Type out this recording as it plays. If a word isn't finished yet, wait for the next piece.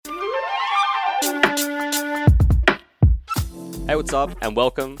Hey, what's up, and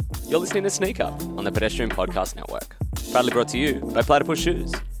welcome. You're listening to Sneak Up on the Pedestrian Podcast Network. Proudly brought to you by Platypus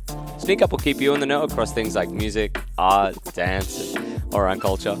Shoes. Sneak Up will keep you in the know across things like music, art, dance, and all around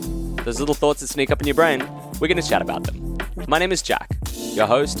culture. Those little thoughts that sneak up in your brain, we're going to chat about them. My name is Jack, your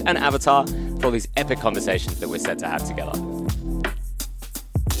host and avatar for all these epic conversations that we're set to have together.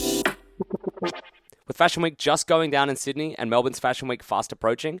 With Fashion Week just going down in Sydney and Melbourne's Fashion Week fast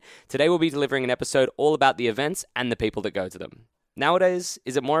approaching, today we'll be delivering an episode all about the events and the people that go to them. Nowadays,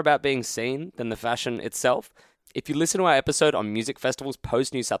 is it more about being seen than the fashion itself? If you listen to our episode on music festivals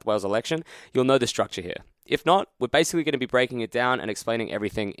post-New South Wales election, you'll know the structure here. If not, we're basically going to be breaking it down and explaining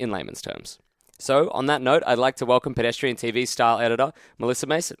everything in layman's terms. So, on that note, I'd like to welcome Pedestrian TV style editor, Melissa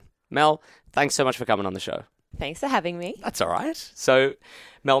Mason. Mel, thanks so much for coming on the show. Thanks for having me. That's all right. So,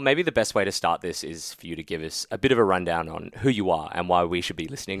 Mel, maybe the best way to start this is for you to give us a bit of a rundown on who you are and why we should be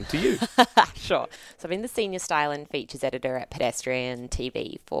listening to you. Sure. So I've been the senior style and features editor at Pedestrian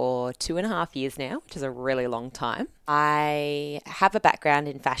TV for 2.5 years now, which is a really long time. I have a background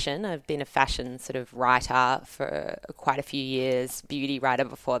in fashion. I've been a fashion sort of writer for quite a few years, beauty writer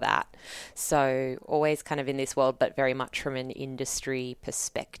before that. So always kind of in this world, but very much from an industry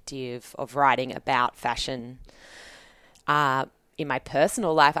perspective of writing about fashion. In my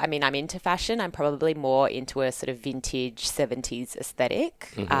personal life, I mean, I'm into fashion. I'm probably more into a sort of vintage 70s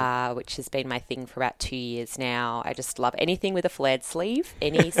aesthetic, which has been my thing for about 2 years now. I just love anything with a flared sleeve,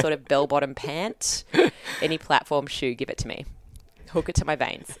 any sort of bell-bottom pant, any platform shoe, give it to me. Hook it to my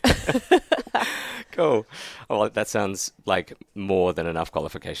veins. Cool. Well, that sounds like more than enough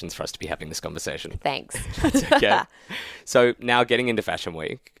qualifications for us to be having this conversation. Thanks. That's okay. So now getting into Fashion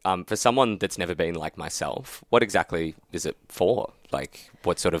Week, for someone that's never been like myself, what exactly is it for? Like,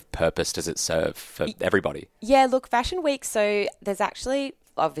 what sort of purpose does it serve for everybody? Yeah, look, Fashion Week, so there's actually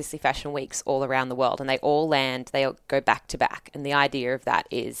obviously Fashion Weeks all around the world, and they all go back to back. And the idea of that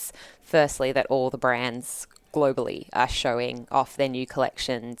is, firstly, that all the brands globally are showing off their new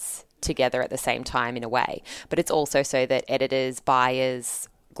collections together at the same time in a way. But it's also so that editors, buyers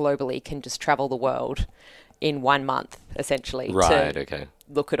globally can just travel the world in 1 month, essentially, to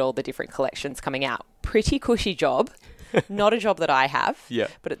look at all the different collections coming out. Pretty cushy job. Not a job that I have. Yeah.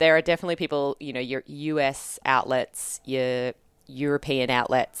 But there are definitely people, you know, your US outlets, your European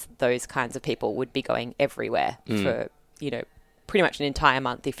outlets, those kinds of people would be going everywhere for, you know, pretty much an entire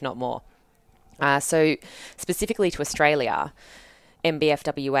month, if not more. So specifically to Australia,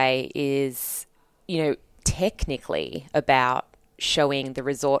 MBFWA is, you know, technically about showing the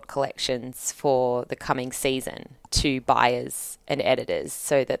resort collections for the coming season to buyers and editors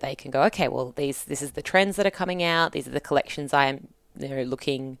so that they can go, okay, well, this is the trends that are coming out. These are the collections I'm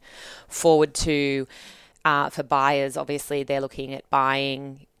looking forward to. For buyers, obviously, they're looking at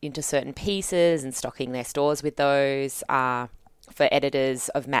buying into certain pieces and stocking their stores with those. For editors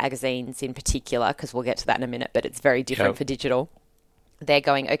of magazines in particular, because we'll get to that in a minute, but it's very different for digital. They're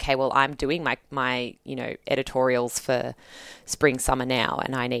going, okay, well, I'm doing my editorials for spring, summer now,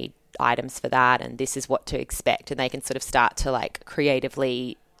 and I need items for that, and this is what to expect. And they can sort of start to like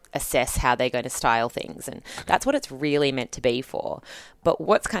creatively assess how they're going to style things. And that's what it's really meant to be for. But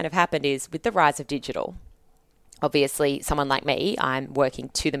what's kind of happened is with the rise of digital, obviously someone like me, I'm working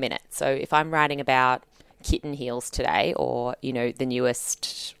to the minute. So if I'm writing about kitten heels today or, you know, the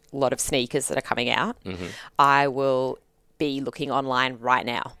newest lot of sneakers that are coming out, I will be looking online right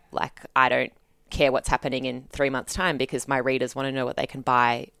now. Like, I don't care what's happening in 3 months' time because my readers want to know what they can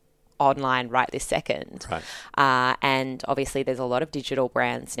buy online right this second. Right. And obviously there's a lot of digital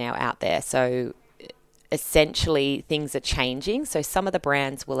brands now out there. So essentially things are changing. So some of the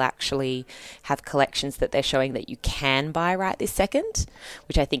brands will actually have collections that they're showing that you can buy right this second,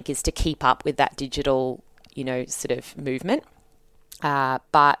 which I think is to keep up with that digital, you know, sort of movement.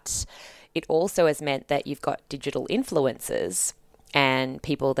 But it also has meant that you've got digital influencers and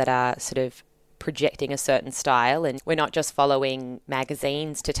people that are sort of projecting a certain style. And we're not just following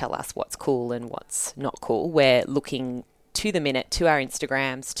magazines to tell us what's cool and what's not cool. We're looking to the minute, to our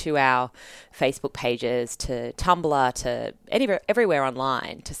Instagrams, to our Facebook pages, to Tumblr, to everywhere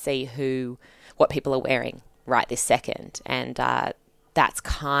online to see what people are wearing right this second. And that's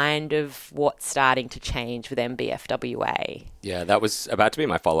kind of what's starting to change with MBFWA. Yeah, that was about to be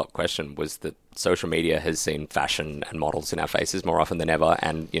my follow-up question, was that social media has seen fashion and models in our faces more often than ever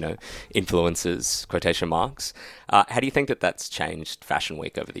and, you know, influencers, quotation marks. How do you think that that's changed Fashion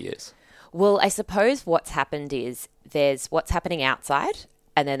Week over the years? Well, I suppose what's happened is there's what's happening outside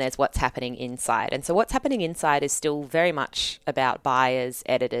and then there's what's happening inside. And so what's happening inside is still very much about buyers,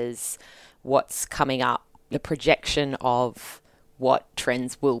 editors, what's coming up, the projection of what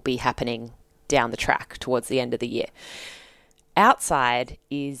trends will be happening down the track towards the end of the year. outside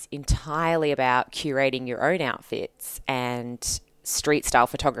is entirely about curating your own outfits and street style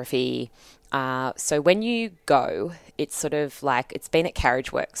photography. So when you go, it's sort of like, it's been at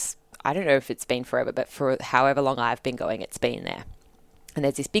Carriage Works. I don't know if it's been forever, but for however long I've been going, it's been there. And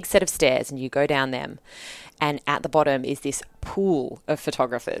there's this big set of stairs and you go down them. And at the bottom is this pool of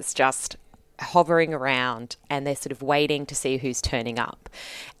photographers just hovering around, and they're sort of waiting to see who's turning up.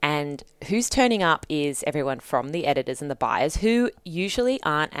 And who's turning up is everyone from the editors and the buyers, who usually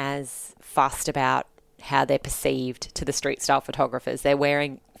aren't as fussed about how they're perceived to the street style photographers. They're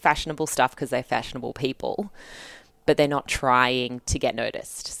wearing fashionable stuff because they're fashionable people, but they're not trying to get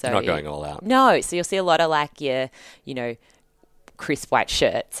noticed. So They're not going all out. No. So you'll see a lot of like your, crisp white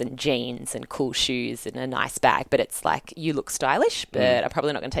shirts and jeans and cool shoes and a nice bag, but it's like, you look stylish, but I'm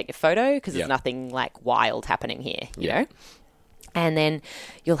probably not going to take your photo because there's nothing like wild happening here, you know? And then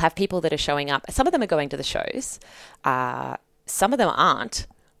you'll have people that are showing up. Some of them are going to the shows. Some of them aren't,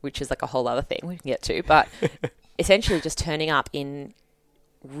 which is like a whole other thing we can get to, but essentially just turning up in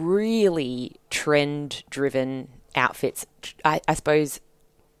really trend-driven outfits. I suppose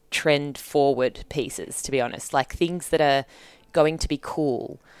trend-forward pieces, to be honest, like things that are going to be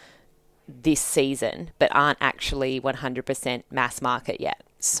cool this season but aren't actually 100% mass market yet.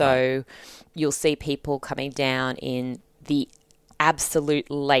 So you'll see people coming down in the absolute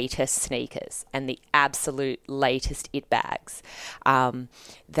latest sneakers and the absolute latest it bags.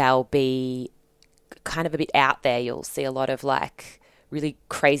 They'll be kind of a bit out there. You'll see a lot of like really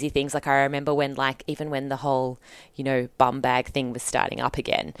crazy things. Like I remember when even when the whole, bum bag thing was starting up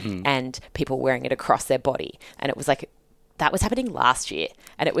again and people wearing it across their body, and it was like, that was happening last year,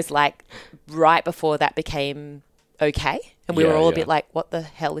 and it was like right before that became okay, and we were all a bit like, what the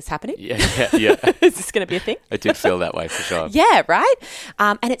hell is happening? Yeah. Is this going to be a thing? I did feel that way for sure. Yeah, right?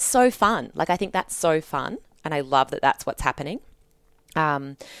 And it's so fun. Like, I think that's so fun, and I love that that's what's happening.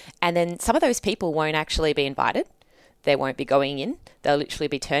 And then some of those people won't actually be invited. They won't be going in. They'll literally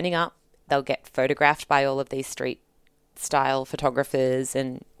be turning up. They'll get photographed by all of these street style photographers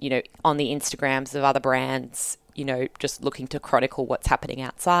and, on the Instagrams of other brands, just looking to chronicle what's happening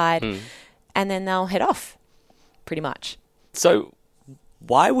outside. And then they'll head off, pretty much. So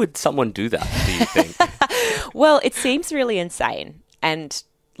why would someone do that, do you think? Well, it seems really insane. And,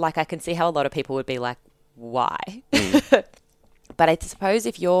 like, I can see how a lot of people would be like, why? But I suppose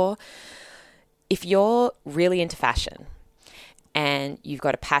if you're really into fashion and you've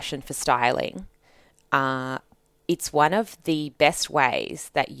got a passion for styling, it's one of the best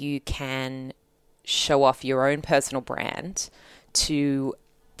ways that you can show off your own personal brand to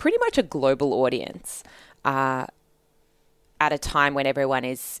pretty much a global audience at a time when everyone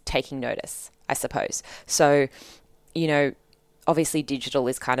is taking notice, I suppose. So, obviously digital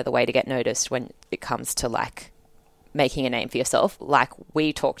is kind of the way to get noticed when it comes to like making a name for yourself, like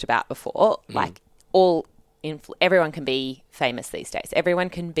we talked about before. Like everyone can be famous these days. Everyone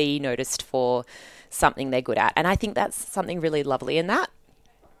can be noticed for something they're good at. And I think that's something really lovely in that.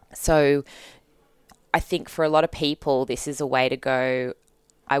 So I think for a lot of people, this is a way to go,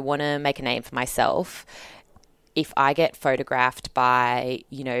 I want to make a name for myself. If I get photographed by,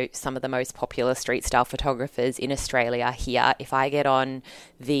 some of the most popular street style photographers in Australia here, if I get on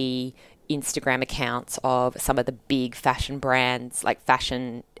the Instagram accounts of some of the big fashion brands, like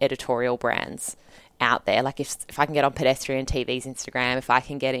fashion editorial brands out there, like if I can get on Pedestrian TV's Instagram, if I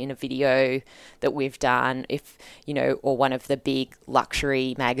can get in a video that we've done, or one of the big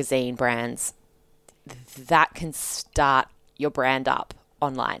luxury magazine brands, that can start your brand up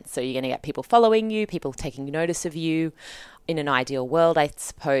online. So you're going to get people following you, people taking notice of you. In an ideal world, I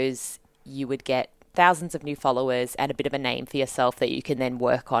suppose you would get thousands of new followers and a bit of a name for yourself that you can then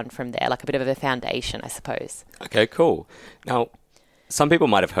work on from there, like a bit of a foundation, I suppose. Okay, cool. Now, some people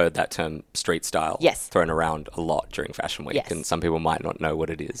might have heard that term street style thrown around a lot during Fashion Week, and some people might not know what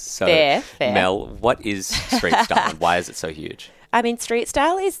it is. So, fair. Mel, what is street style and why is it so huge? I mean, street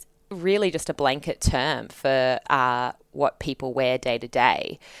style is really just a blanket term for what people wear day to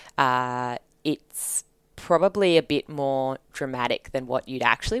day. It's probably a bit more dramatic than what you'd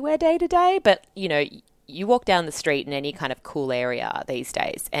actually wear day to day, but you walk down the street in any kind of cool area these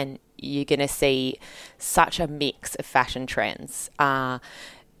days and you're going to see such a mix of fashion trends. And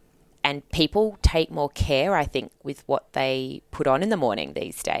people take more care, I think, with what they put on in the morning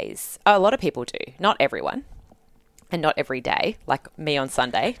these days. A lot of people do, not everyone. And not every day, like me on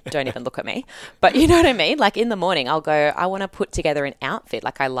Sunday. Don't even look at me. But you know what I mean? Like in the morning, I'll go, I want to put together an outfit.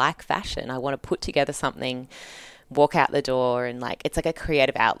 Like I like fashion. I want to put together something, walk out the door, and like it's like a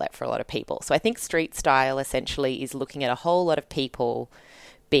creative outlet for a lot of people. So I think street style essentially is looking at a whole lot of people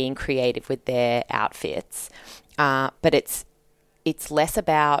being creative with their outfits. But it's it's less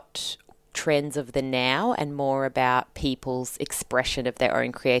about trends of the now and more about people's expression of their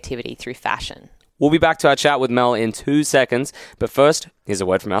own creativity through fashion. We'll be back to our chat with Mel in 2 seconds, but first, here's a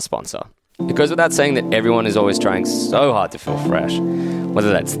word from our sponsor. It goes without saying that everyone is always trying so hard to feel fresh,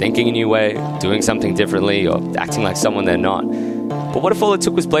 whether that's thinking a new way, doing something differently, or acting like someone they're not. But what if all it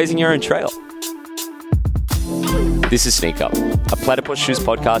took was blazing your own trail? This is Sneak Up, a Platypus Shoes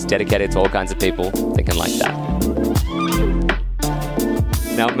podcast dedicated to all kinds of people thinking like that.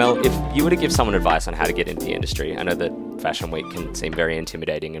 Now, Mel, if you were to give someone advice on how to get into the industry, I know that Fashion Week can seem very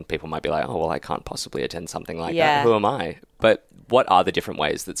intimidating and people might be like, oh, well, I can't possibly attend something like that. Who am I? But what are the different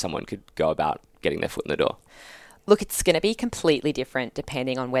ways that someone could go about getting their foot in the door? Look, it's going to be completely different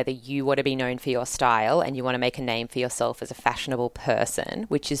depending on whether you want to be known for your style and you want to make a name for yourself as a fashionable person,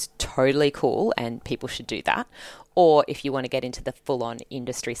 which is totally cool and people should do that, or if you want to get into the full-on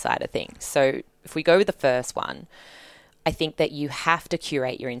industry side of things. So if we go with the first one, I think that you have to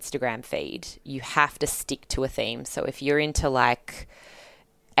curate your Instagram feed. You have to stick to a theme. So if you're into like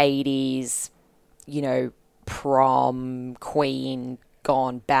 80s, prom, Queen,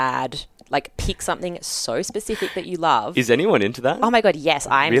 gone bad, like pick something so specific that you love. Is anyone into that? Oh my God, yes,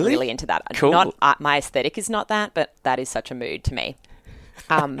 I'm really into that. Cool. Not my aesthetic is not that, but that is such a mood to me.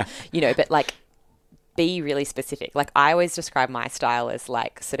 But like be really specific. Like I always describe my style as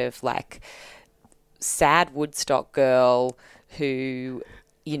like sort of like sad Woodstock girl who,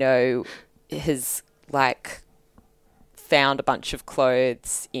 has like found a bunch of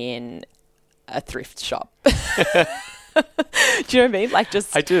clothes in a thrift shop. Do you know what I mean? Like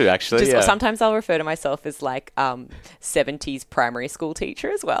just I do actually. Yeah. Sometimes I'll refer to myself as like 70s primary school teacher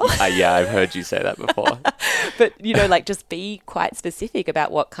as well. Yeah, I've heard you say that before. But like just be quite specific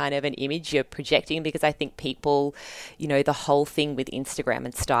about what kind of an image you're projecting, because I think people, the whole thing with Instagram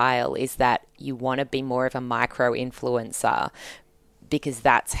and style is that you want to be more of a micro influencer because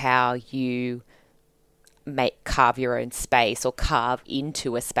that's how you carve your own space or carve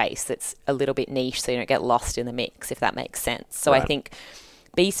into a space that's a little bit niche so you don't get lost in the mix, if that makes sense. So right. I think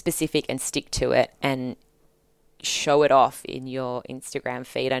be specific and stick to it and show it off in your Instagram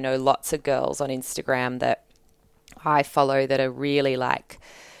feed. I know lots of girls on Instagram that I follow that are really like,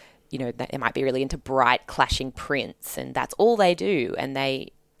 they might be really into bright clashing prints and that's all they do. And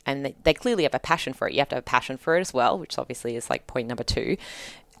they clearly have a passion for it. You have to have a passion for it as well, which obviously is like point number 2.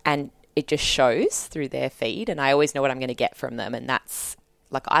 And it just shows through their feed, and I always know what I'm going to get from them. And that's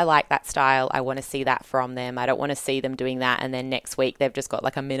like, I like that style. I want to see that from them. I don't want to see them doing that and then next week they've just got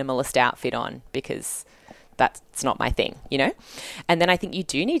like a minimalist outfit on, because that's not my thing, And then I think you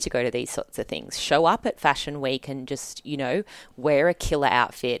do need to go to these sorts of things. Show up at Fashion Week and just, wear a killer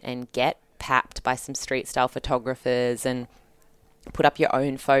outfit and get papped by some street style photographers and put up your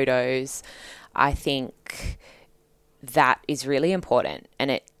own photos. I think that is really important,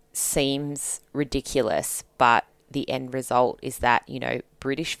 and it seems ridiculous, but the end result is that,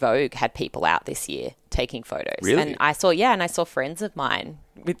 British Vogue had people out this year taking photos. Really? And I saw friends of mine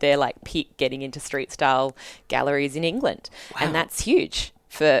with their like peak getting into street style galleries in England. Wow. And that's huge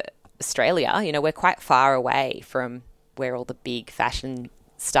for Australia. We're quite far away from where all the big fashion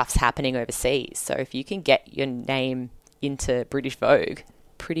stuff's happening overseas. So if you can get your name into British Vogue,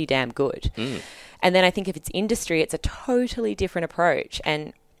 pretty damn good. And then I think if it's industry, it's a totally different approach,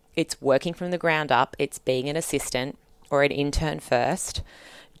 and it's working from the ground up. It's being an assistant or an intern first.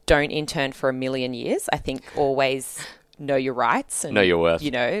 Don't intern for a million years. I think always know your rights and know your worth.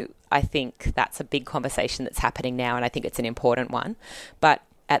 I think that's a big conversation that's happening now, and I think it's an important one. But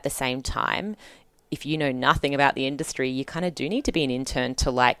at the same time, if you know nothing about the industry, you kind of do need to be an intern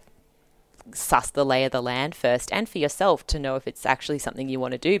to like suss the lay of the land first, and for yourself to know if it's actually something you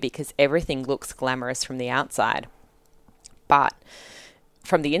want to do, because everything looks glamorous from the outside. But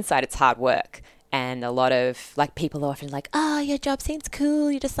from the inside, it's hard work. And a lot of like people are often like, your job seems cool.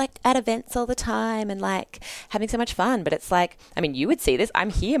 You're just like at events all the time and like having so much fun. But it's like, I mean, you would see this. I'm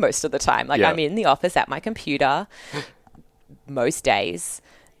here most of the time. Like I'm in the office at my computer most days.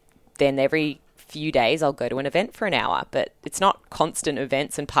 Then every few days I'll go to an event for an hour. But it's not constant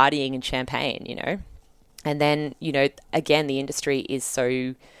events and partying and champagne, And then, again, the industry is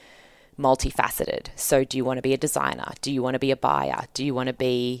so multifaceted. So do you want to be a designer? Do you want to be a buyer? Do you want to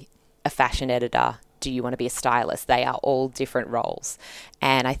be a fashion editor? Do you want to be a stylist? They are all different roles.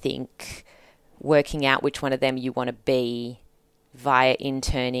 And I think working out which one of them you want to be via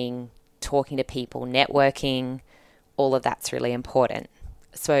interning, talking to people, networking, all of that's really important.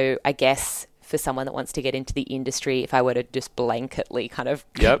 So I guess for someone that wants to get into the industry, if I were to just blanketly kind of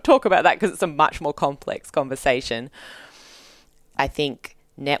talk about that, because it's a much more complex conversation, I think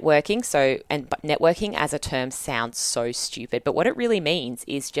networking. But networking as a term sounds so stupid, but what it really means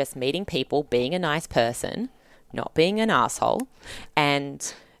is just meeting people, being a nice person, not being an asshole,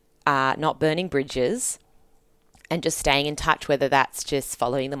 and not burning bridges, and just staying in touch, whether that's just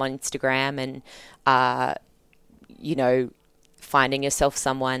following them on Instagram and, finding yourself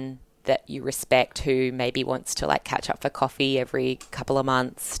someone that you respect who maybe wants to like catch up for coffee every couple of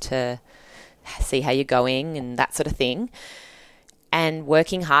months to see how you're going and that sort of thing. And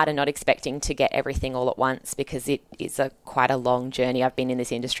working hard and not expecting to get everything all at once, because it is quite a long journey. I've been in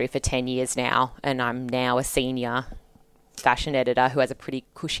this industry for 10 years now, and I'm now a senior fashion editor who has a pretty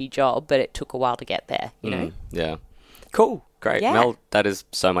cushy job, but it took a while to get there, you know? Yeah. Cool. Great. Yeah. Mel, that is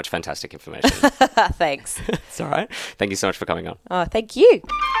so much fantastic information. Thanks. It's all right. Thank you so much for coming on. Oh, thank you.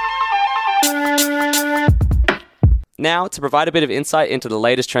 Now, to provide a bit of insight into the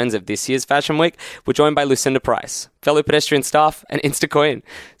latest trends of this year's Fashion Week, we're joined by Lucinda Price, fellow pedestrian staff and Insta Queen.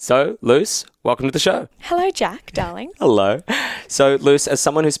 So, Luce, welcome to the show. Hello, Jack, darling. Hello. So, Luce, as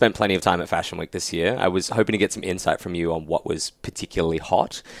someone who spent plenty of time at Fashion Week this year, I was hoping to get some insight from you on what was particularly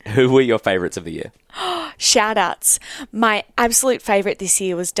hot. Who were your favourites of the year? Shout outs. My absolute favourite this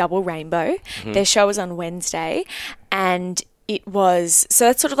year was Double Rainbow. Their show was on Wednesday, and so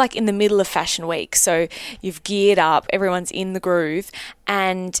that's sort of like in the middle of Fashion Week. So you've geared up, everyone's in the groove,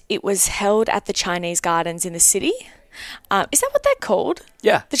 and it was held at the Chinese Gardens in the city. Is that what they're called?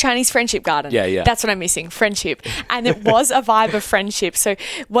 Yeah. The Chinese Friendship Garden. Yeah. That's what I'm missing, friendship. And it was a vibe of friendship. So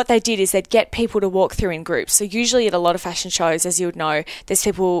what they did is they'd get people to walk through in groups. So usually at a lot of fashion shows, as you would know, there's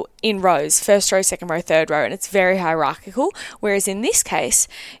people in rows, first row, second row, third row, and it's very hierarchical. Whereas in this case,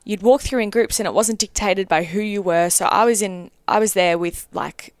 you'd walk through in groups and it wasn't dictated by who you were. So I was there with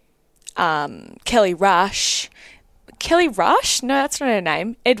like Kelly Rush. No, that's not her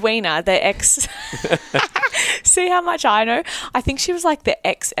name. Edwina, the ex. See how much I know? I think she was like the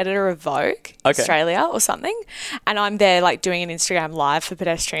ex-editor of Vogue Australia or something. And I'm there like doing an Instagram live for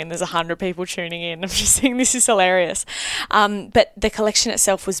Pedestrian. There's 100 people tuning in. I'm just saying this is hilarious. But the collection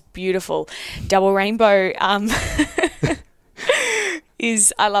itself was beautiful. Double Rainbow I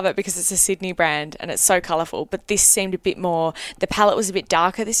love it because it's a Sydney brand and it's so colourful. But this seemed a bit more, the palette was a bit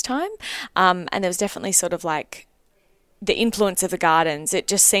darker this time. And there was definitely sort of like the influence of the gardens. It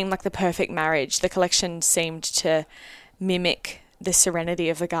just seemed like the perfect marriage. The collection seemed to mimic the serenity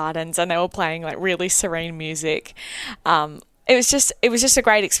of the gardens, and they were playing like really serene music. It was just a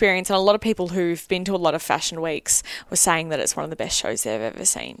great experience, and a lot of people who've been to a lot of fashion weeks were saying that it's one of the best shows they've ever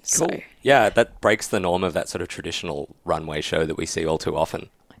seen. Cool. So Yeah, that breaks the norm of that sort of traditional runway show that we see all too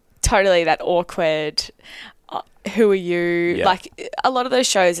often. totally that awkward who are you? Yeah. Like a lot of those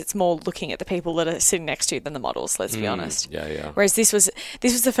shows, it's more looking at the people that are sitting next to you than the models, let's be honest. Yeah. Whereas this was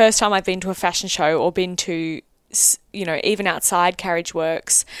the first time I've been to a fashion show or been to, even outside Carriage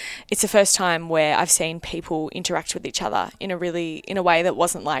Works. It's the first time where I've seen people interact with each other in a way that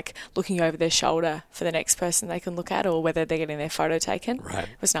wasn't like looking over their shoulder for the next person they can look at or whether they're getting their photo taken. Right.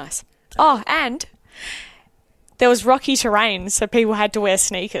 It was nice. Oh, and there was rocky terrain, so people had to wear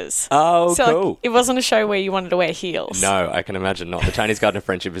sneakers. Oh, so cool. Like, it wasn't a show where you wanted to wear heels. No, I can imagine not. The Chinese Garden of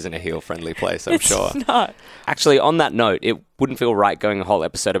Friendship isn't a heel-friendly place, I'm sure. No. Actually, on that note, it wouldn't feel right going a whole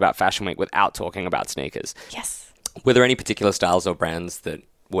episode about Fashion Week without talking about sneakers. Yes. Were there any particular styles or brands that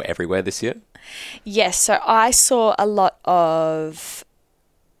were everywhere this year? Yes, so I saw a lot of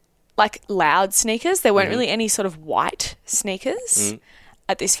like loud sneakers. There weren't really any sort of white sneakers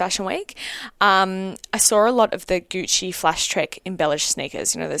at this Fashion Week. I saw a lot of the Gucci Flash Trek embellished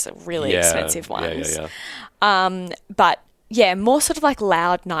sneakers. There's really expensive ones. Yeah. But yeah, more sort of like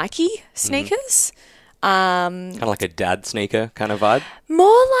loud Nike sneakers. Kind of like a dad sneaker kind of vibe?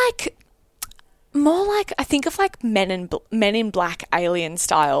 More like I think of like Men in Black alien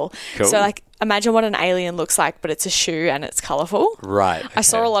style. Cool. So like imagine what an alien looks like, but it's a shoe and it's colourful. Right. I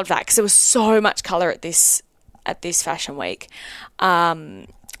saw a lot of that because there was so much colour at this Fashion Week.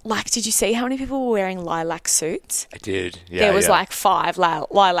 Did you see how many people were wearing lilac suits? I did. Yeah. There was like 5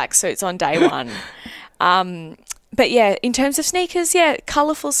 lilac suits on day one. But yeah, in terms of sneakers,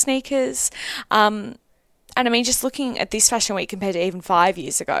 colourful sneakers. And I mean, just looking at this Fashion Week compared to even 5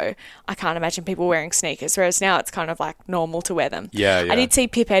 years ago, I can't imagine people wearing sneakers, whereas now it's kind of like normal to wear them. Yeah. I did see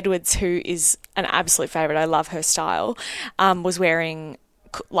Pip Edwards, who is an absolute favourite. I love her style, was wearing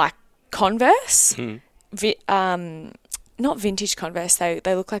like Converse. Not vintage Converse. They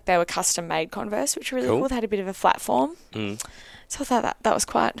look like they were custom made Converse, which were really cool. They had a bit of a flat form. So I thought that was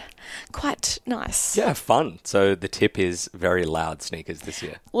quite nice. Yeah, fun. So the tip is very loud sneakers this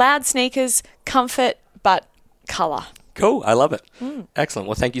year. Loud sneakers, comfort, but colour. Cool. I love it. Excellent.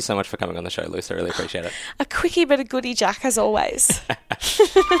 Well, thank you so much for coming on the show, Luce. I really appreciate it. A quickie but a goodie, Jack, as always.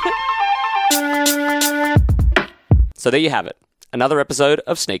 So there you have it. Another episode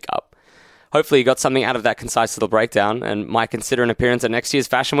of Sneak Up. Hopefully you got something out of that concise little breakdown and might consider an appearance at next year's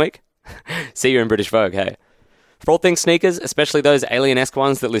Fashion Week. See you in British Vogue, hey. For all things sneakers, especially those alien-esque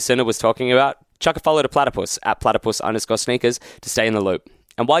ones that Lucinda was talking about, chuck a follow to Platypus at platypus_sneakers to stay in the loop.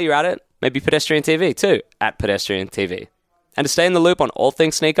 And while you're at it, maybe Pedestrian TV too, at Pedestrian TV. And to stay in the loop on all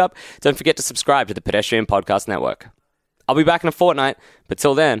things Sneak Up, don't forget to subscribe to the Pedestrian Podcast Network. I'll be back in a fortnight, but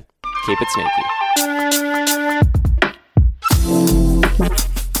till then, keep it sneaky.